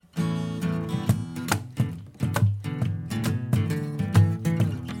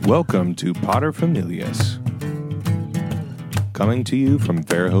Welcome to Pater Familias, coming to you from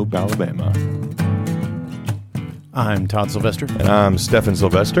Fairhope, Alabama. I'm Todd Sylvester. And I'm Stefan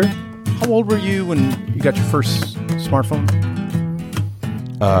Sylvester. How old were you when you got your first smartphone?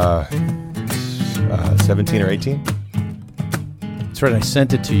 17 or 18. That's right, I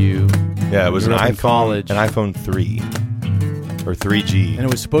sent it to you. Yeah, it was an in college. An iPhone 3 or 3G. And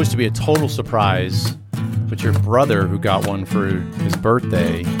it was supposed to be a total surprise, but your brother, who got one for his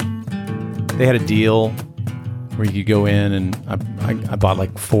birthday, they had a deal where you could go in, and I bought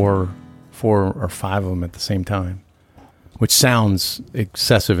like four or five of them at the same time, which sounds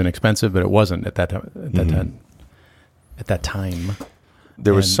excessive and expensive, but it wasn't at that time. At that time,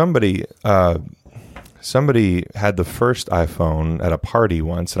 There was somebody had the first iPhone at a party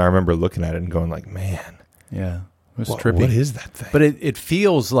once, and I remember looking at it and going like, man, yeah, it was trippy. What is that thing? But it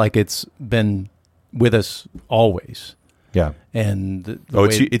feels like it's been with us always. Yeah. And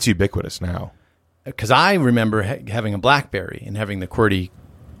it's ubiquitous now. Because I remember having a BlackBerry and having the QWERTY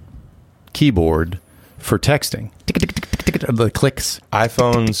keyboard for texting. The clicks.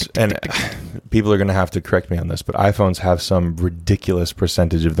 iPhones, and people are going to have to correct me on this, but iPhones have some ridiculous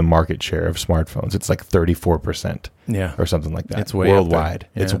percentage of the market share of smartphones. It's like 34%, yeah, or something like that. It's way worldwide.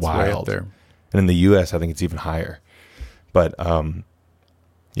 Yeah, it's wild. Way up there. And in the U.S., I think it's even higher. But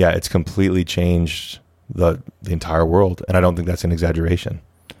yeah, it's completely changed the entire world, and I don't think that's an exaggeration.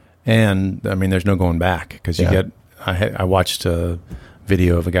 And I mean, there's no going back because you get. I watched a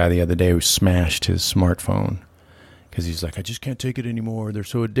video of a guy the other day who smashed his smartphone because he's like, I just can't take it anymore. They're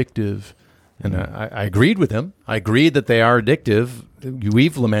so addictive. And I agreed with him. I agreed that they are addictive.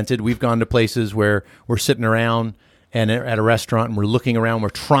 We've lamented. We've gone to places where we're sitting around and at a restaurant and we're looking around. We're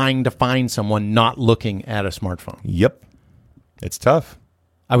trying to find someone not looking at a smartphone. Yep. It's tough.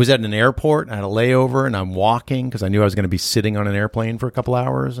 I was at an airport. I had a layover and I'm walking because I knew I was going to be sitting on an airplane for a couple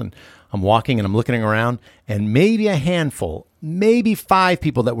hours. And I'm walking and I'm looking around and maybe a handful, maybe 5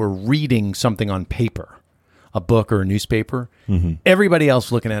 people that were reading something on paper, a book or a newspaper. Mm-hmm. Everybody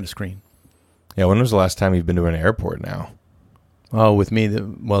else looking at a screen. Yeah, when was the last time you've been to an airport now? Oh, with me,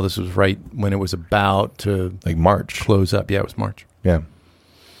 this was right when it was about to like March close up. Yeah, it was March. Yeah.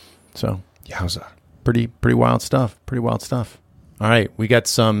 So, yowza. Pretty wild stuff. Pretty wild stuff. All right, we got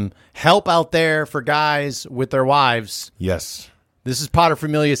some help out there for guys with their wives. Yes. This is Pater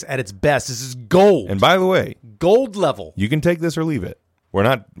Familias at its best. This is gold. And by the way, gold level. You can take this or leave it. We're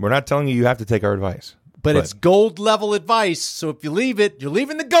not telling you have to take our advice. But it's gold level advice. So if you leave it, you're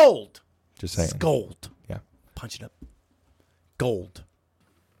leaving the gold. Just saying. It's gold. Yeah. Punch it up. Gold.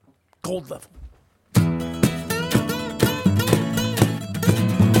 Gold level.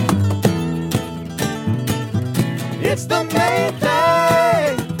 It's the main thing.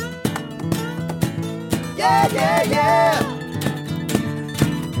 Yeah, yeah, yeah.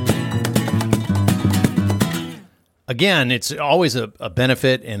 Again, it's always a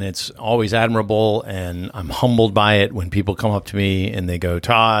benefit and it's always admirable, and I'm humbled by it when people come up to me and they go,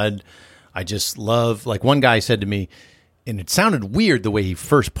 Todd, I just love, like one guy said to me, and it sounded weird the way he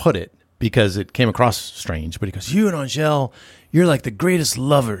first put it because it came across strange, but he goes, you and Angel, you're like the greatest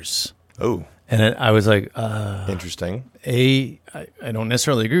lovers. Oh. And I was like, interesting. A, I don't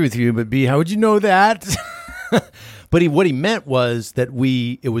necessarily agree with you, but B, how would you know that? But what he meant was that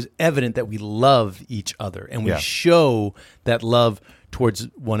it was evident that we love each other and we show that love towards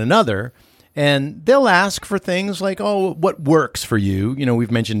one another. And they'll ask for things like, oh, what works for you? You know, we've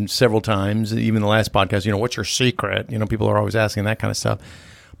mentioned several times, even the last podcast, what's your secret? People are always asking that kind of stuff.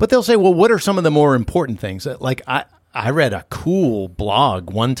 But they'll say, well, what are some of the more important things? Like I read a cool blog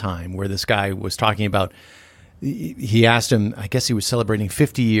one time where this guy was talking about, he asked him, I guess he was celebrating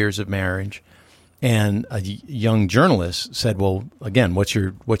 50 years of marriage. And a young journalist said, well, again, what's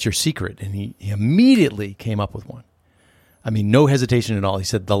your secret? And he immediately came up with one. I mean, no hesitation at all. He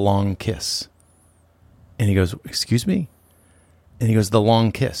said, the long kiss. And he goes, excuse me? And he goes, the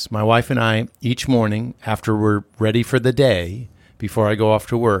long kiss. My wife and I, each morning after we're ready for the day, before I go off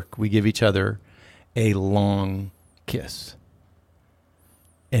to work, we give each other a long kiss.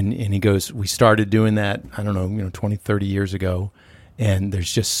 And he goes, we started doing that, I don't know, 20, 30 years ago. And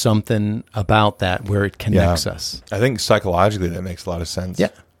there's just something about that where it connects us. I think psychologically that makes a lot of sense. Yeah.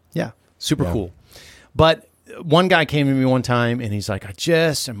 Yeah. Super cool. But one guy came to me one time and he's like,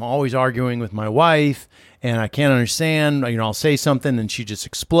 I'm always arguing with my wife and I can't understand, I'll say something and she just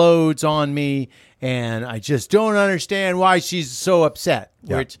explodes on me and I just don't understand why she's so upset.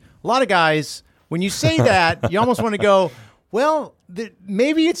 Yeah. Which a lot of guys, when you say that, you almost want to go, well,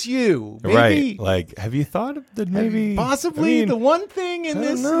 maybe it's you. Maybe, right. Like, have you thought that maybe possibly the one thing in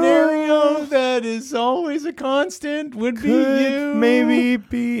this scenario that is always a constant would be you? Maybe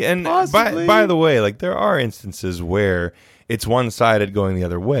be. And by the way, like there are instances where it's one-sided going the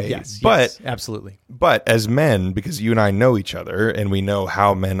other way. Yes, absolutely. But as men, because you and I know each other and we know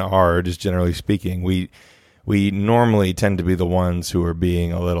how men are, just generally speaking, we normally tend to be the ones who are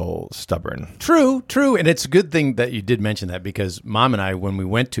being a little stubborn. True. And it's a good thing that you did mention that, because Mom and I, when we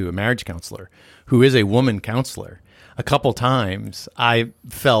went to a marriage counselor, who is a woman counselor, a couple times I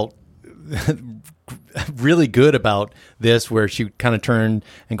felt really good about this, where she kind of turned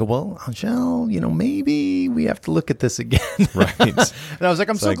and go, well, Angel, maybe we have to look at this again. Right. And I was like,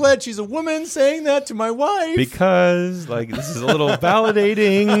 I'm so glad she's a woman saying that to my wife. Because, this is a little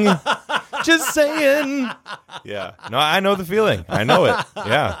validating. Just saying. Yeah. No, I know the feeling. I know it.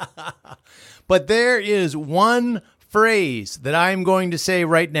 Yeah. But there is one phrase that I'm going to say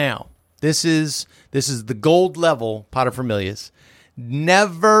right now. This is the gold level paterfamilias.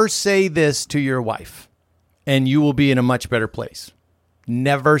 Never say this to your wife, and you will be in a much better place.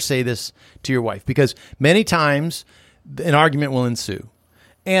 Never say this to your wife, because many times an argument will ensue.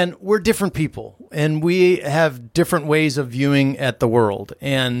 And we're different people, and we have different ways of viewing at the world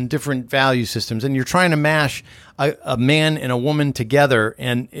and different value systems. And you're trying to mash a man and a woman together,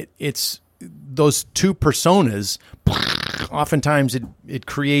 and it's those two personas. Oftentimes it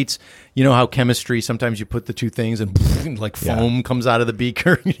creates, how chemistry, sometimes you put the two things and foam comes out of the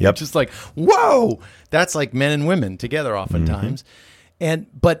beaker. You're just like, whoa, that's like men and women together oftentimes.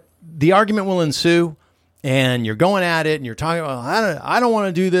 But the argument will ensue, and you're going at it and you're talking about, I don't want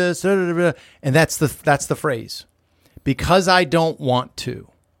to do this. And that's the phrase, because I don't want to.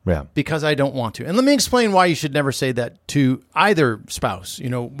 Yeah. Because I don't want to. And let me explain why you should never say that to either spouse.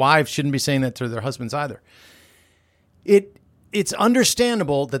 Wives shouldn't be saying that to their husbands either. It's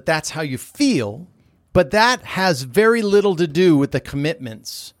understandable that that's how you feel, but that has very little to do with the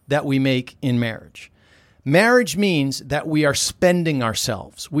commitments that we make in marriage. Marriage means that we are spending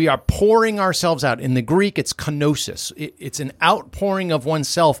ourselves. We are pouring ourselves out. In the Greek, it's kenosis. It's an outpouring of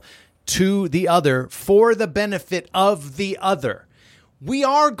oneself to the other for the benefit of the other. We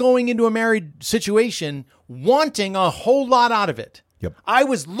are going into a married situation wanting a whole lot out of it. Yep. I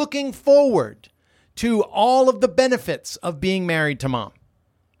was looking forward to all of the benefits of being married to Mom.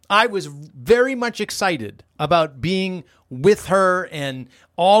 I was very much excited about being with her and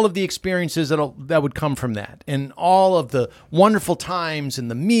all of the experiences that would come from that, and all of the wonderful times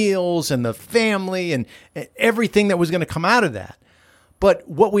and the meals and the family and everything that was going to come out of that. But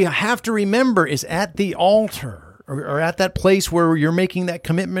what we have to remember is, at the altar or at that place where you're making that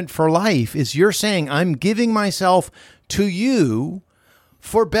commitment for life, is you're saying, I'm giving myself to you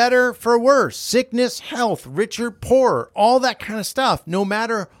for better, for worse, sickness, health, richer, poorer, all that kind of stuff, no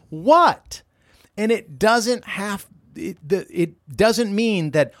matter what. And it doesn't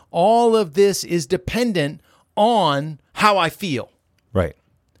mean that all of this is dependent on how I feel. Right.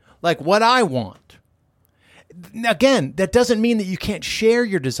 Like what I want. Again, that doesn't mean that you can't share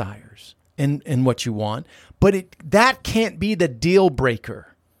your desires and what you want, but that can't be the deal breaker.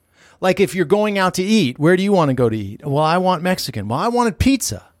 Like if you're going out to eat, where do you want to go to eat? Well, I want Mexican. Well, I wanted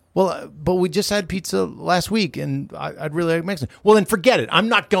pizza. Well, but we just had pizza last week, and I'd really like Mexican. Well, then forget it. I'm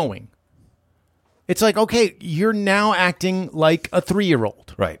not going. It's like, okay, you're now acting like a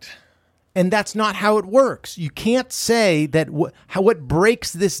 3-year-old. Right. And that's not how it works. You can't say that what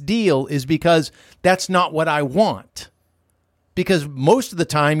breaks this deal is because that's not what I want. Because most of the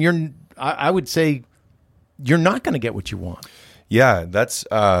time, I would say you're not going to get what you want. Yeah, that's...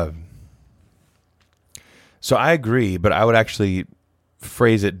 So I agree, but I would actually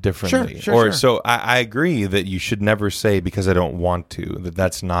phrase it differently. Sure. So I agree that you should never say because I don't want to.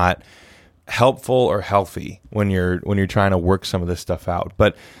 That's not helpful or healthy when you're trying to work some of this stuff out.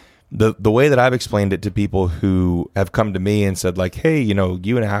 But the way that I've explained it to people who have come to me and said like, hey,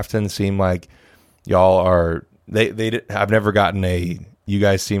 you and Afton seem like y'all are. I've never gotten you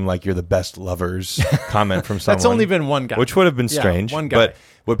guys seem like you're the best lovers comment from someone. That's only been one guy. Which would have been strange. One guy. But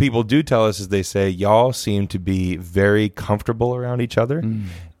what people do tell us is they say, y'all seem to be very comfortable around each other.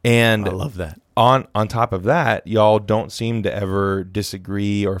 And I love that. On top of that, y'all don't seem to ever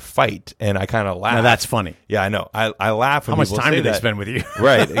disagree or fight. And I kind of laugh. Now that's funny. Yeah, I know. I laugh when How much people time say do they that. spend with you?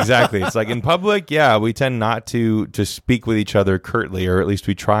 Right, exactly. It's like in public, yeah, we tend not to speak with each other curtly, or at least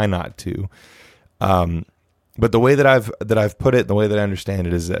we try not to. But the way that I've put it, the way that I understand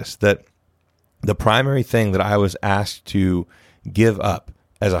it is this, that the primary thing that I was asked to give up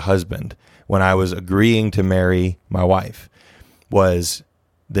as a husband when I was agreeing to marry my wife was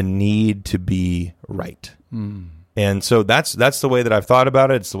the need to be right. And so that's the way that I've thought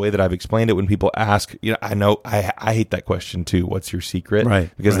about it. It's the way that I've explained it when people ask. I know I hate that question too. What's your secret? Right.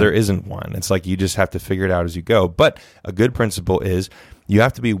 Because there isn't one. It's like you just have to figure it out as you go. But a good principle is you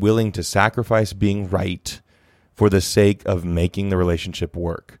have to be willing to sacrifice being right for the sake of making the relationship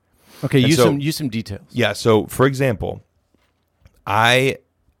work. Okay, And use some details. Yeah. So, for example, I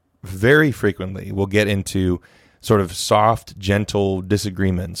very frequently will get into sort of soft, gentle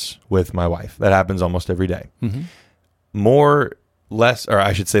disagreements with my wife. That happens almost every day. Less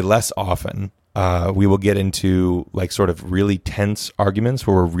often, we will get into like sort of really tense arguments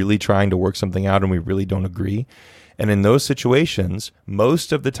where we're really trying to work something out and we really don't agree. And in those situations,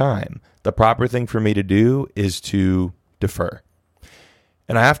 most of the time, the proper thing for me to do is to defer.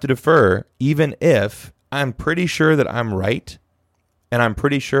 And I have to defer even if I'm pretty sure that I'm right and I'm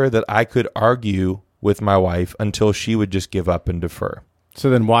pretty sure that I could argue with my wife until she would just give up and defer. So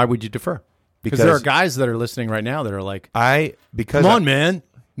then why would you defer? Because there are guys that are listening right now that are like, come on,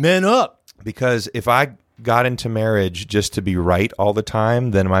 man up. Because if I got into marriage just to be right all the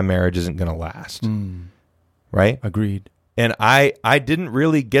time, then my marriage isn't going to last. Right? Agreed. And I didn't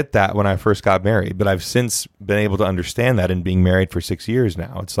really get that when I first got married, but I've since been able to understand that in being married for 6 years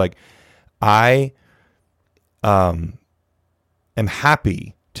now. It's like I am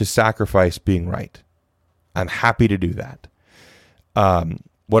happy to sacrifice being right. I'm happy to do that.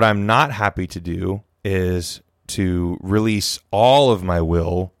 What I'm not happy to do is to release all of my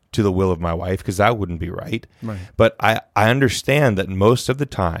will to the will of my wife, because that wouldn't be right. But I understand that most of the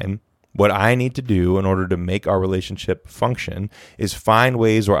time, what I need to do in order to make our relationship function is find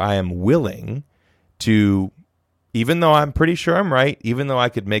ways where I am willing to, even though I'm pretty sure I'm right, even though I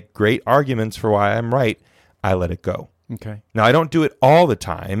could make great arguments for why I'm right, I let it go. Okay. Now, I don't do it all the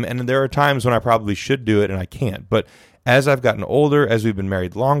time, and there are times when I probably should do it and I can't. But as I've gotten older, as we've been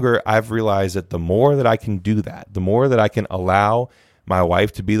married longer, I've realized that the more that I can do that, the more that I can allow my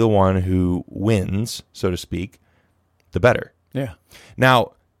wife to be the one who wins, so to speak, the better. Yeah.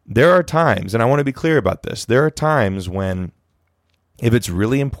 Now, there are times, and I want to be clear about this, there are times when if it's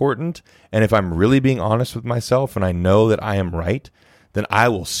really important and if I'm really being honest with myself and I know that I am right, then I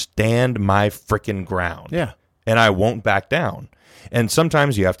will stand my frickin' ground. Yeah. And I won't back down. And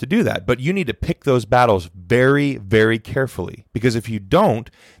sometimes you have to do that. But you need to pick those battles very, very carefully. Because if you don't,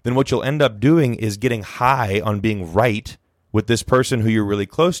 then what you'll end up doing is getting high on being right with this person who you're really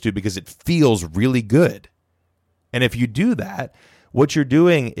close to because it feels really good. And if you do that, what you're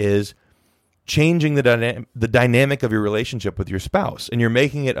doing is changing the dynamic of your relationship with your spouse. And you're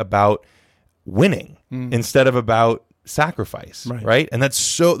making it about winning instead of about sacrifice, right? And that's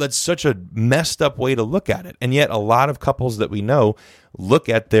such a messed up way to look at it. And yet a lot of couples that we know look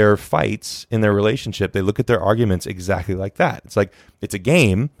at their fights in their relationship, they look at their arguments exactly like that. It's like, it's a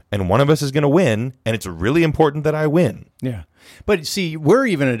game and one of us is going to win, and it's really important that I win. Yeah. But see, we're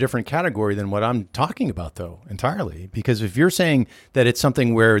even in a different category than what I'm talking about, though, entirely. Because if you're saying that it's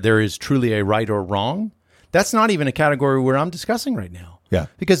something where there is truly a right or wrong, that's not even a category where I'm discussing right now. Yeah.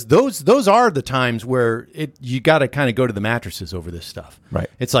 Because those are the times where you got to kind of go to the mattresses over this stuff. Right.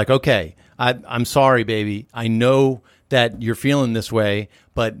 It's like, okay, I'm sorry, baby. I know that you're feeling this way,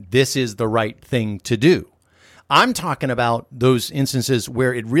 but this is the right thing to do. I'm talking about those instances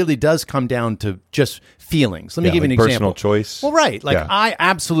where it really does come down to just feelings. Let me give you an example. Personal choice. Well, right. Like, I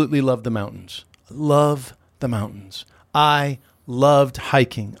absolutely love the mountains. Love the mountains. I loved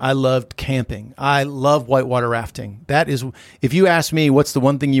hiking. I loved camping. I love whitewater rafting. That is, if you ask me what's the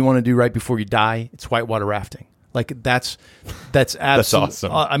one thing you want to do right before you die, it's whitewater rafting. Like that's absolutely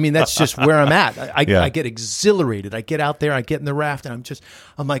awesome. I mean, that's just where I'm at. I get exhilarated. I get out there, I get in the raft, and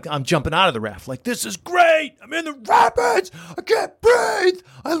I'm jumping out of the raft. Like, this is great. I'm in the rapids. I can't breathe.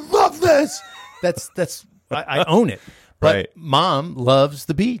 I love this. I own it. But Mom loves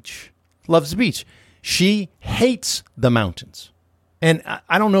the beach. She hates the mountains. And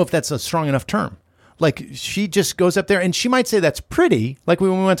I don't know if that's a strong enough term. Like, she just goes up there and she might say that's pretty. Like,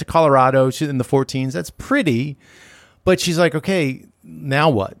 when we went to Colorado in the 14s, that's pretty. But she's like, okay, now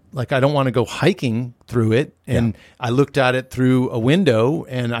what? Like, I don't want to go hiking through it. And I looked at it through a window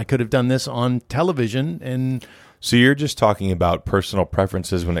and I could have done this on television. And so you're just talking about personal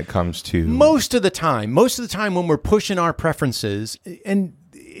preferences when it comes to... Most of the time when we're pushing our preferences, and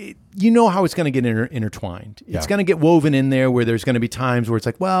you know how it's going to get intertwined. It's going to get woven in there where there's going to be times where it's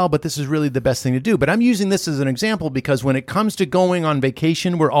like, well, but this is really the best thing to do. But I'm using this as an example because when it comes to going on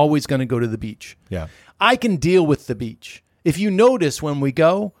vacation, we're always going to go to the beach. Yeah. I can deal with the beach. If you notice when we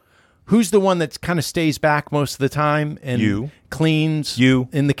go, who's the one that kind of stays back most of the time and cleans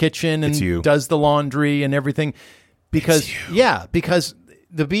in the kitchen and does the laundry and everything? Because because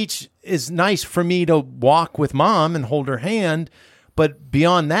the beach is nice for me to walk with mom and hold her hand. But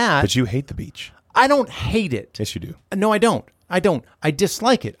beyond that, But you hate the beach. I don't hate it. Yes, you do. No, I don't. I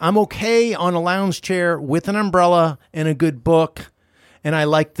dislike it. I'm okay on a lounge chair with an umbrella and a good book, and I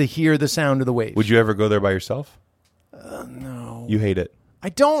like to hear the sound of the waves. Would you ever go there by yourself? No. You hate it. I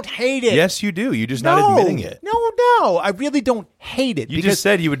don't hate it. Yes, you do. You're just not admitting it. No. I really don't hate it. You because just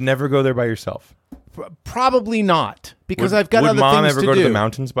said you would never go there by yourself. probably not, because I've got would other mom things ever to go do. to the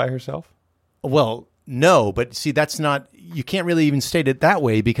mountains by herself? Well, no, but see, that's not, you can't really even state it that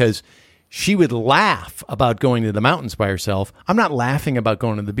way, because she would laugh about going to the mountains by herself. I'm not laughing about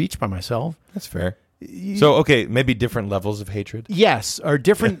going to the beach by myself. That's fair. So, okay, maybe different levels of hatred. Yes, or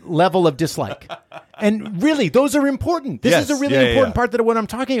different level of dislike. And really, those are important. This Yes, is a really yeah, important yeah. part of what I'm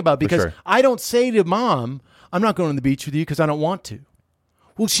talking about, because sure. I don't say to mom, I'm not going to the beach with you because I don't want to.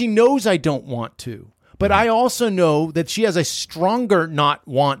 Well, she knows I don't want to. But I also know that she has a stronger not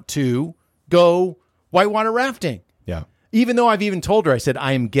want to go whitewater rafting. Yeah. Even though I've even told her, I said,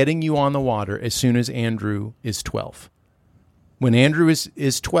 I am getting you on the water as soon as Andrew is 12. When Andrew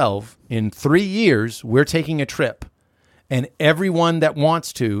is 12, in 3 years, we're taking a trip. And everyone that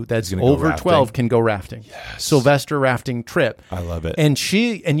wants to, that's gonna go over rafting. 12, can go rafting. Yes. Sylvester rafting trip. I love it. And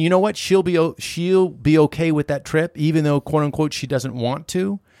you know what? She'll be okay with that trip, even though, quote unquote, she doesn't want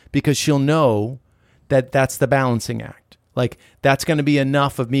to, because she'll know that that's the balancing act. Like, that's going to be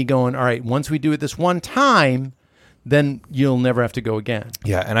enough of me going, all right, once we do it this one time, then you'll never have to go again.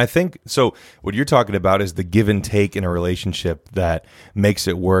 Yeah, and I think, so what you're talking about is the give and take in a relationship that makes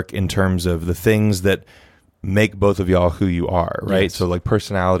it work in terms of the things that make both of y'all who you are, right? Yes. So like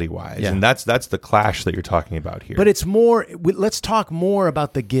personality-wise. Yeah. And that's the clash that you're talking about here. But it's more, let's talk more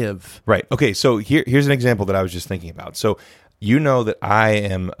about the give. Right. Okay, so here's an example that I was just thinking about. So you know that I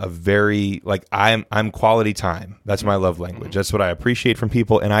am a very, like, I'm quality time. That's my love language. That's what I appreciate from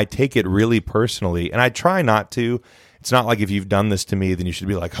people, and I take it really personally, and I try not to. It's not like if you've done this to me, then you should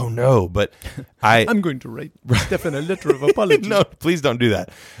be like, oh no, but I'm going to write Stefan a letter of apology. No, please don't do that.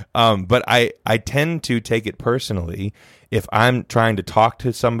 But I tend to take it personally if I'm trying to talk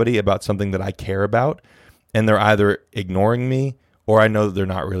to somebody about something that I care about, and they're either ignoring me or I know that they're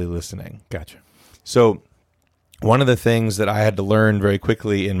not really listening. Gotcha. So one of the things that I had to learn very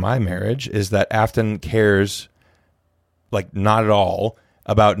quickly in my marriage is that Afton cares, like, not at all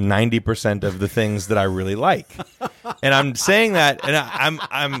about 90% of the things that I really like. And I'm saying that,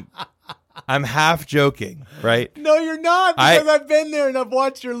 and I'm half joking, right? No, you're not, because I've been there and I've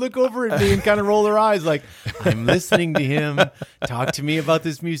watched her look over at me and kind of roll her eyes like, I'm listening to him talk to me about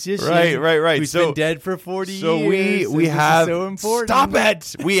this musician. Right. Who's So- been dead for 40 So years. we and this have, is so important. stop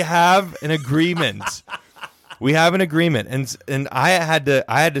it. We have an agreement. We have an agreement, and I had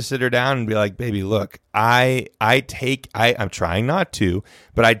to sit her down and be like, baby, look, I'm trying not to,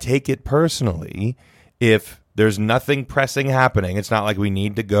 but I take it personally if there's nothing pressing happening. It's not like we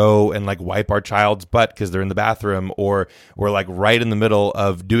need to go and like wipe our child's butt because they're in the bathroom, or we're like right in the middle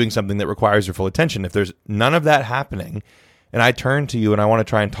of doing something that requires your full attention. If there's none of that happening, and I turn to you and I want to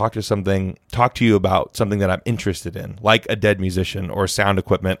try and talk to you about something that I'm interested in, like a dead musician or sound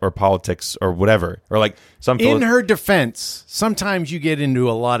equipment or politics or whatever, or like some In her defense, sometimes you get into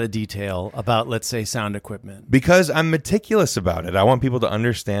a lot of detail about, let's say, sound equipment. because I'm meticulous about it. I want people to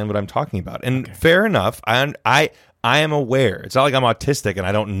understand what I'm talking about. And fair enough. I am aware. It's not like I'm autistic and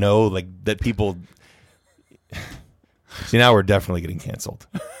I don't know like that people. See, now we're definitely getting canceled.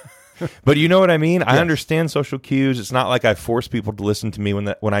 But you know what I mean? I understand social cues. It's not like I force people to listen to me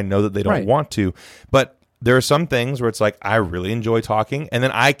when I know that they don't Right. want to. But there are some things where it's like I really enjoy talking, and then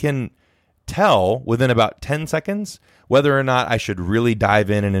I can tell within about 10 seconds whether or not I should really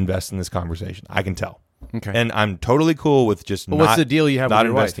dive in and invest in this conversation. I can tell. Okay. And I'm totally cool with just But not, what's the deal you have not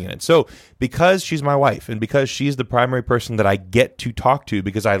with your investing wife? in it. So because she's my wife and because she's the primary person that I get to talk to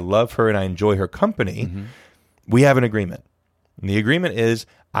because I love her and I enjoy her company, we have an agreement. And the agreement is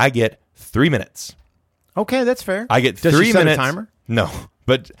I get 3 minutes. Okay, that's fair. I get Does 3 she set minutes. a timer? No,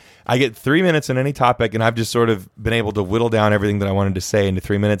 but I get 3 minutes on any topic, and I've just sort of been able to whittle down everything that I wanted to say into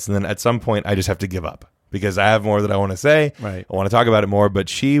 3 minutes, and then at some point I just have to give up because I have more that I want to say. Right. I want to talk about it more, but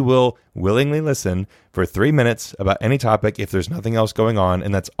she will willingly listen for 3 minutes about any topic if there's nothing else going on,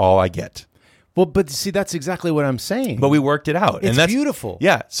 and that's all I get. Well, but see, that's exactly what I'm saying. But we worked it out. It's and that's beautiful.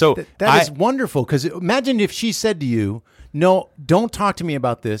 Yeah. So that is wonderful, because imagine if she said to you, no, don't talk to me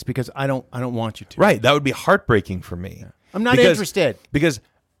about this because I don't want you to. right. That would be heartbreaking for me. I'm not interested. Because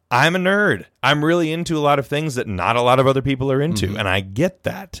I'm a nerd. I'm really into a lot of things that not a lot of other people are into. And I get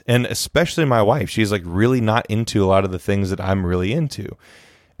that. And especially my wife, she's like really not into a lot of the things that I'm really into.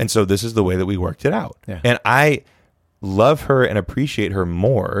 And so this is the way that we worked it out. Yeah. And love her and appreciate her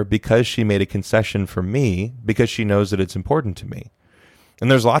more because she made a concession for me, because she knows that it's important to me. And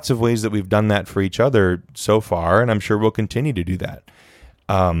there's lots of ways that we've done that for each other so far, and I'm sure we'll continue to do that.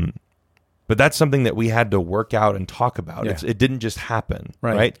 But that's something that we had to work out and talk about. Yeah. It didn't just happen,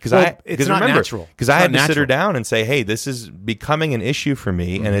 Right. right? Because it's not natural. Because I had to It's not sit her natural. down and say, "Hey, this is becoming an issue for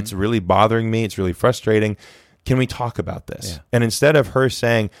me, and it's really bothering me. It's really frustrating. Can we talk about this?" Yeah. And instead of her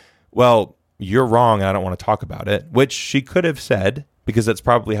saying, "Well, you're wrong, and I don't want to talk about it," which she could have said because that's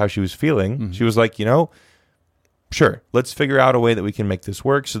probably how she was feeling. She was like, sure, let's figure out a way that we can make this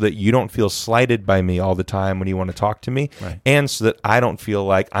work so that you don't feel slighted by me all the time when you want to talk to me, Right. and so that I don't feel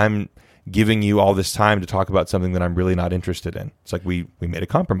like I'm giving you all this time to talk about something that I'm really not interested in. It's like we made a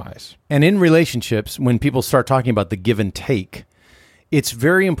compromise. And in relationships, when people start talking about the give and take, it's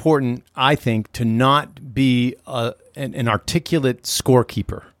very important, I think, to not be an articulate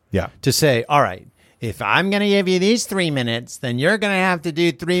scorekeeper. Yeah. To say, all right, if I'm going to give you these 3 minutes, then you're going to have to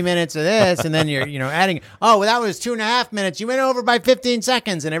do 3 minutes of this. And then you're, adding, oh, well, that was 2.5 minutes. You went over by 15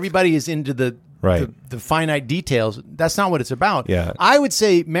 seconds. And everybody is into the finite details. That's not what it's about. Yeah. I would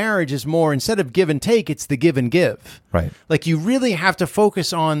say marriage is more, instead of give and take, it's the give and give. Right. Like, you really have to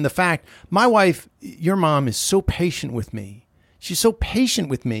focus on the fact, my wife, your mom, is so patient with me. She's so patient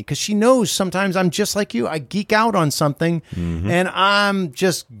with me because she knows sometimes I'm just like you. I geek out on something and I'm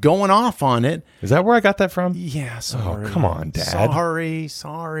just going off on it. Is that where I got that from? Yeah, sorry. Oh, come on, Dad.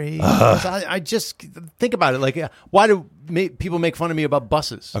 Sorry. I just think about it. Like, why do people make fun of me about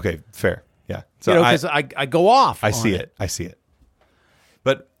buses? Okay, fair. Yeah. So Because I go off. I see it.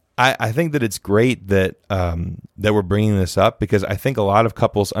 But I think that it's great that that we're bringing this up, because I think a lot of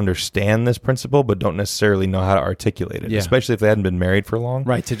couples understand this principle but don't necessarily know how to articulate it, Yeah. especially if they hadn't been married for long.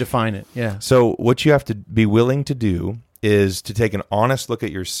 Right, to define it. Yeah. So what you have to be willing to do is to take an honest look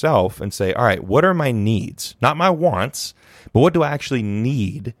at yourself and say, all right, what are my needs? Not my wants, but what do I actually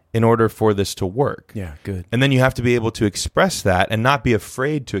need in order for this to work? Yeah, good. And then you have to be able to express that and not be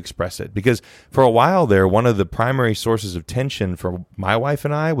afraid to express it. Because for a while there, one of the primary sources of tension for my wife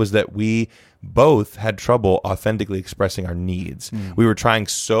and I was that we both had trouble authentically expressing our needs. We were trying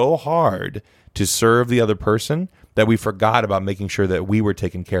so hard to serve the other person that we forgot about making sure that we were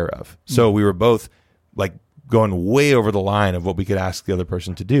taken care of. So we were both like going way over the line of what we could ask the other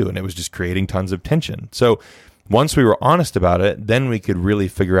person to do. And it was just creating tons of tension. So once we were honest about it, then we could really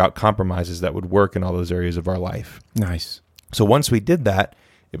figure out compromises that would work in all those areas of our life. Nice. So once we did that,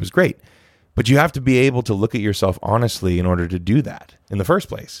 it was great. But you have to be able to look at yourself honestly in order to do that in the first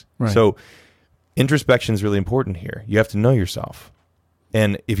place. Right. So introspection is really important here. You have to know yourself.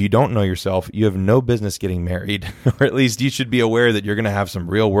 And if you don't know yourself, you have no business getting married, or at least you should be aware that you're going to have some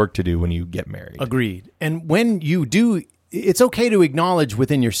real work to do when you get married. Agreed. And when you do, it's okay to acknowledge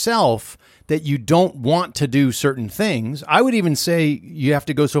within yourself that you don't want to do certain things. I would even say you have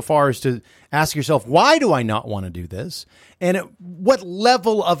to go so far as to ask yourself, why do I not want to do this? And at what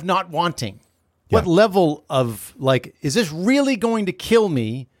level of not wanting? What level of, like, is this really going to kill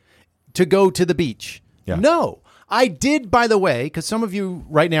me to go to the beach? Yeah. No. I did, by the way, because some of you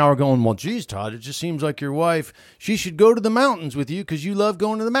right now are going, well, geez, Todd, it just seems like your wife, she should go to the mountains with you because you love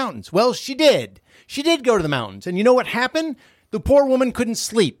going to the mountains. Well, she did. She did go to the mountains. And you know what happened? The poor woman couldn't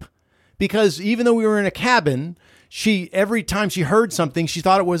sleep because even though we were in a cabin, every time she heard something, she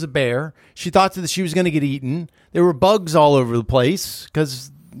thought it was a bear. She thought that she was going to get eaten. There were bugs all over the place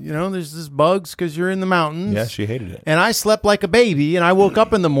because, there's this bugs because you're in the mountains. Yeah, she hated it. And I slept like a baby, and I woke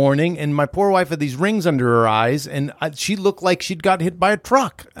up in the morning, and my poor wife had these rings under her eyes, and she looked like she'd got hit by a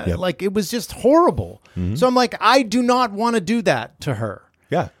truck. Yep. Like, it was just horrible. So I'm like, I do not want to do that to her.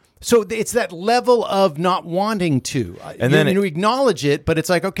 Yeah. So it's that level of not wanting to. And then you acknowledge it, but it's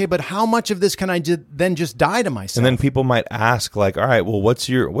like, okay, but how much of this can I then just die to myself? And then people might ask, like, all right, well, what's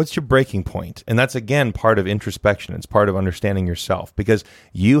your breaking point? And that's, again, part of introspection. It's part of understanding yourself, because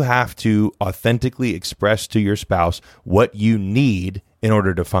you have to authentically express to your spouse what you need in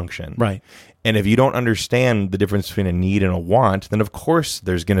order to function. Right. And if you don't understand the difference between a need and a want, then of course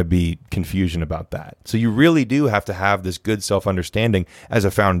there's going to be confusion about that. So you really do have to have this good self-understanding as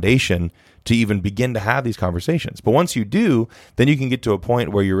a foundation to even begin to have these conversations. But once you do, then you can get to a point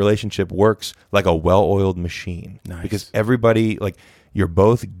where your relationship works like a well-oiled machine. Nice. Because everybody, like, you're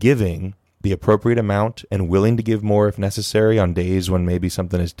both giving the appropriate amount and willing to give more if necessary on days when maybe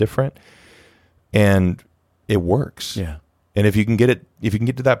something is different. And it works. Yeah. And if you can get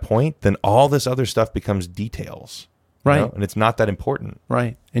to that point, then all this other stuff becomes details. Right. And it's not that important.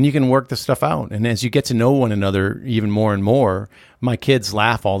 Right. And you can work the stuff out. And as you get to know one another even more and more, my kids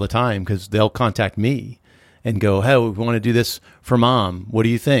laugh all the time because they'll contact me and go, hey, we want to do this for Mom. What do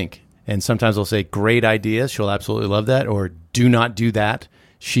you think? And sometimes I'll say, great idea. She'll absolutely love that. Or do not do that.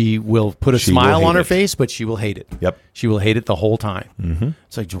 She will put a smile on her face, but she will hate it. Yep. She will hate it the whole time. Mm-hmm.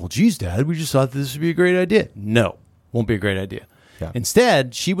 It's like, well, geez, Dad, we just thought this would be a great idea. No, won't be a great idea. Yeah.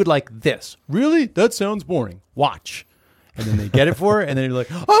 Instead, she would like this. Really? That sounds boring. Watch. And then they get it for her, and then you're like,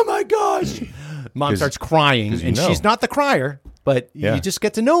 oh my gosh. Mom starts crying, and she's not the crier, but you just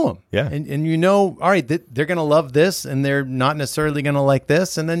get to know them. Yeah. And you know, all right, they're going to love this, and they're not necessarily going to like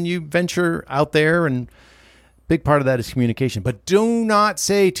this. And then you venture out there, and big part of that is communication. But do not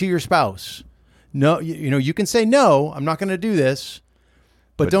say to your spouse, no, you can say, no, I'm not going to do this.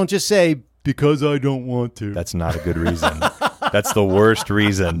 But don't just say, because I don't want to. That's not a good reason. That's the worst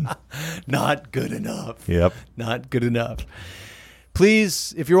reason. Not good enough. Yep. Not good enough.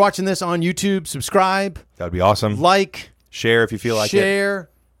 Please, if you're watching this on YouTube, subscribe. That would be awesome. Like. Share if you feel like it. Share.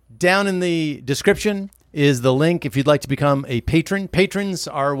 Down in the description is the link if you'd like to become a patron. Patrons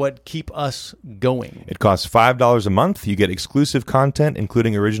are what keep us going. It costs $5 a month. You get exclusive content,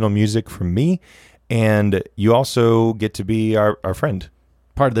 including original music from me. And you also get to be our friend.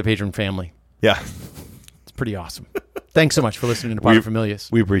 Part of the patron family. Yeah. It's pretty awesome. Thanks so much for listening to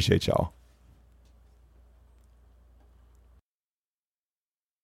Paterfamilias. We appreciate y'all.